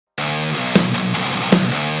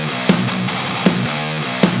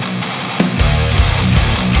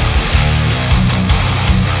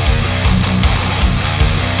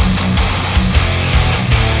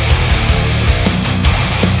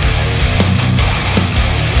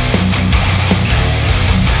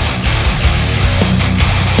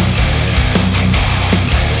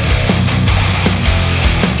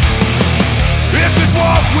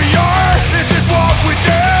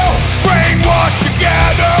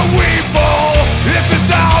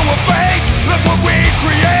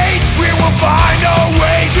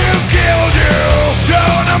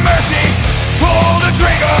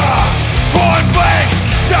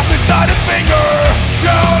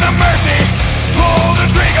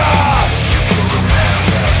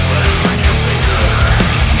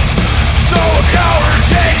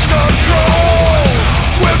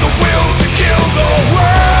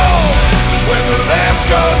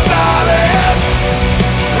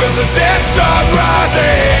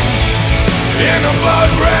rising in a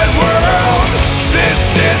blood-red world. This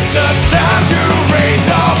is the time to raise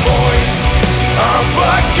our voice. Our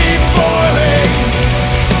blood keeps boiling,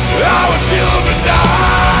 our children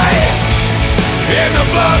die in a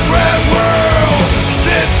blood-red world.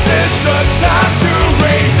 This is the time to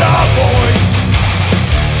raise our voice.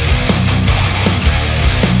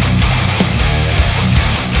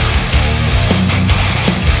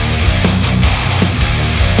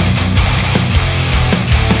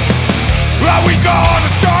 Are we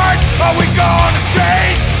gonna start? Are we gonna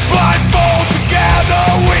change? Blindfold together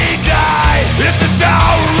we die. This is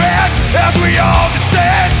our end as we all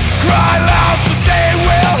descend. Cry loud so they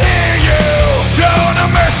will hear you. Show no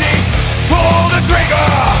mercy, pull the trigger.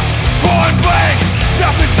 Point blank,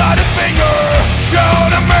 death inside a finger. Show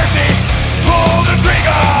no mercy, pull the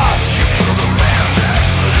trigger.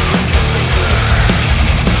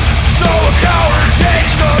 So a coward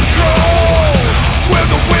takes control with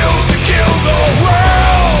the will to kill the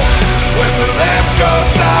world. When the lamps go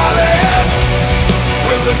silent,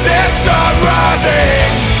 will the dead start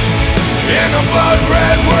rising in a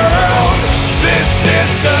blood-red world? This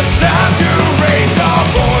is the time to raise our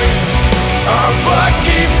voice. Our blood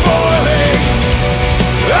keeps boiling,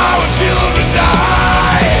 our children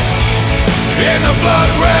die in a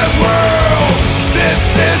blood-red world. This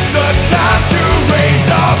is the time to raise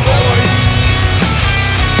our voice.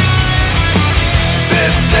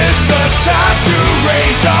 This is the time to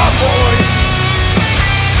raise our voice.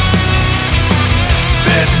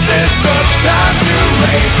 This is the time to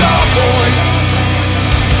raise our voice.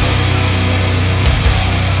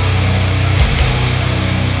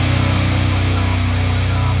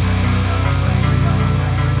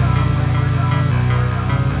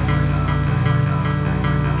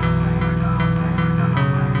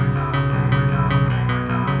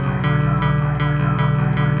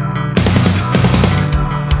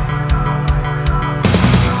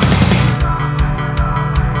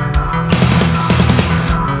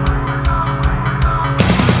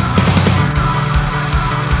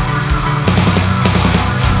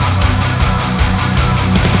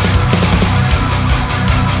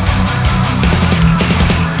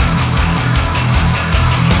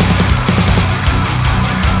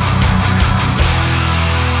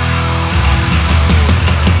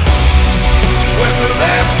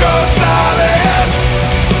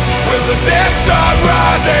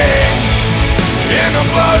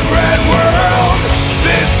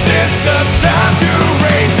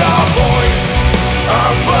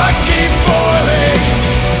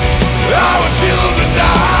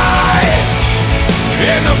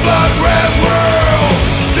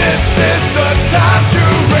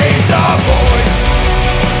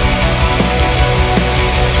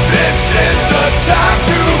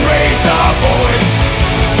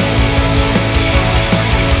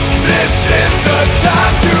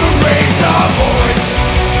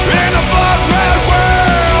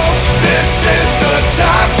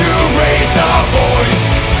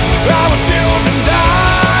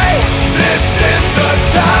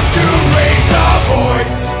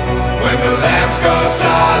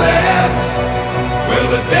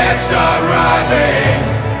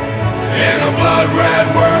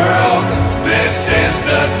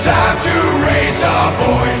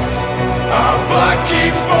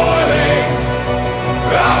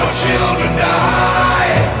 Children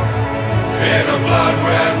die in a blood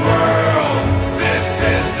red